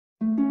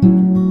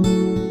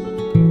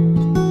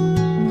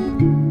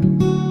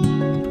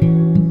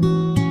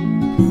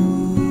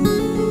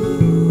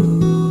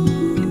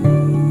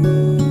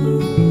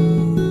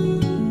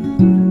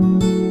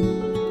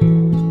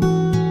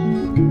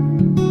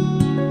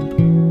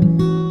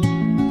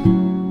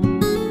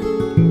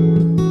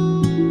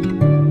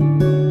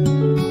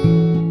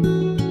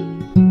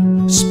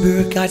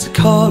nights are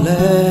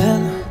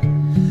calling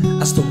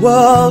as the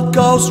world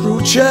goes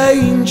through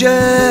changes.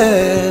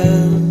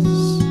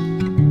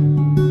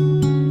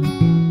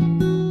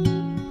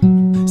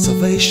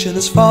 Salvation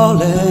is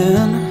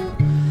falling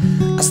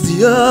as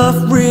the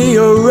earth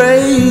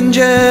rearranges.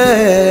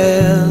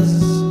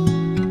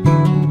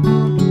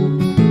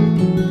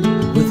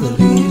 With the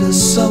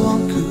leaders so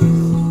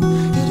uncool,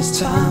 it is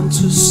time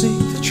to seek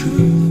the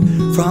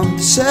truth from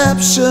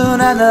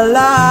deception and the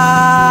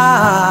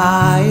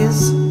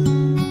lies.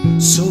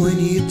 So we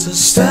need to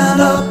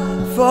stand up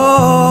for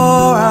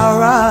our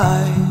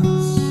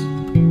rights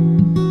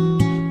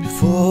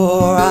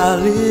before our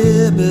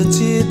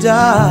liberty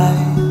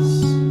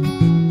dies.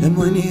 And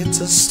we need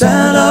to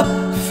stand up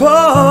for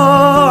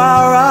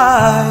our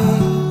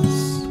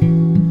rights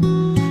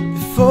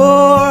before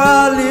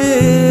our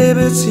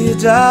liberty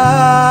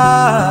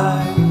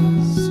dies.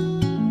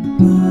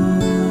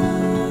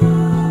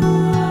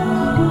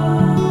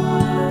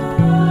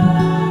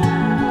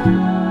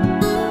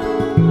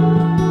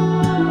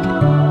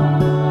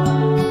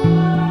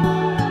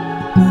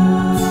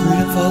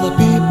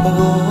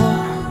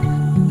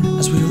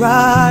 As we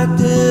ride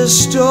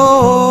this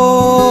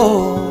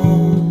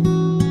storm,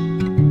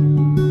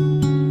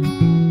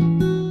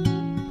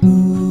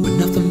 we're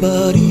nothing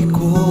but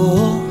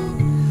equal,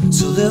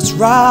 so let's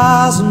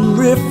rise and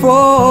reform.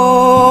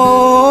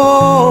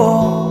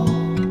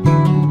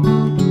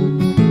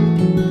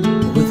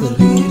 With the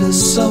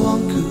leaders so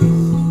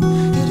uncool,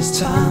 it is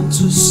time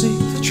to seek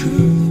the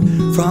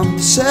truth from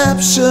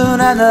deception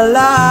and the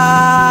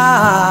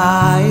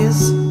lies.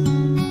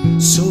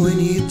 So we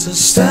need to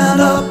stand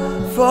up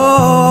for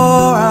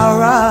our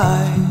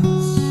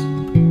rights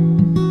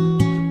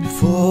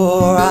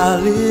before our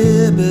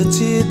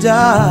liberty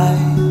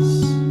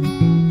dies.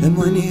 And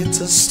we need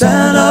to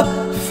stand up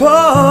for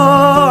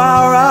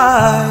our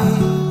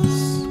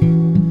rights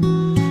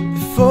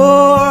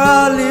before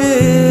our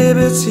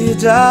liberty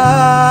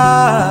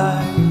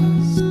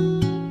dies.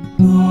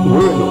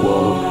 We're in a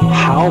world,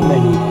 how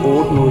many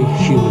ordinary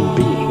human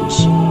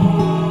beings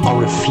are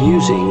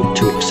refusing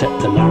to accept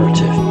the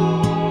narrative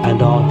and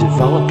are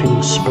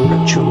developing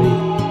spiritually,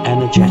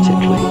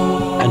 energetically,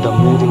 and are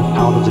moving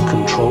out of the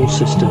control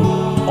system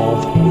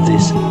of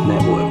this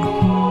network.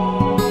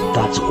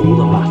 That's all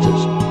that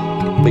matters.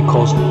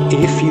 Because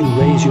if you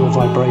raise your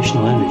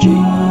vibrational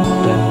energy,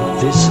 then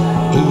this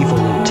evil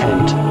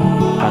intent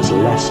has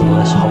less and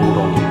less hold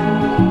on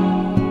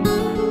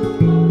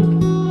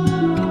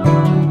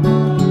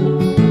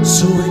you.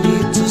 So we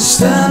need to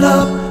stand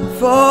up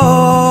for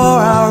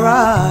our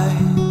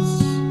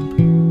rights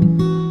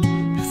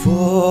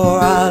before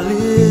our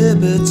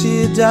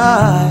liberty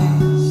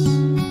dies.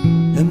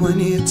 And we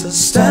need to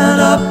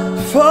stand up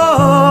for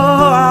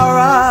our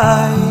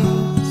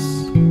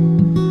rights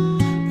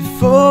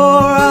before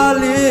our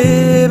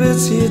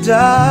liberty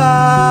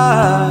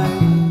dies.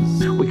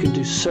 We can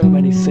do so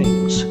many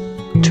things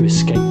to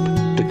escape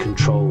the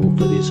control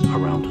that is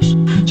around us.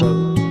 So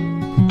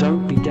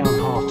don't be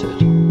downhearted.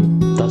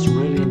 That's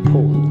really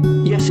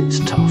important. Yes, it's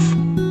tough,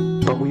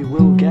 but we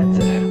will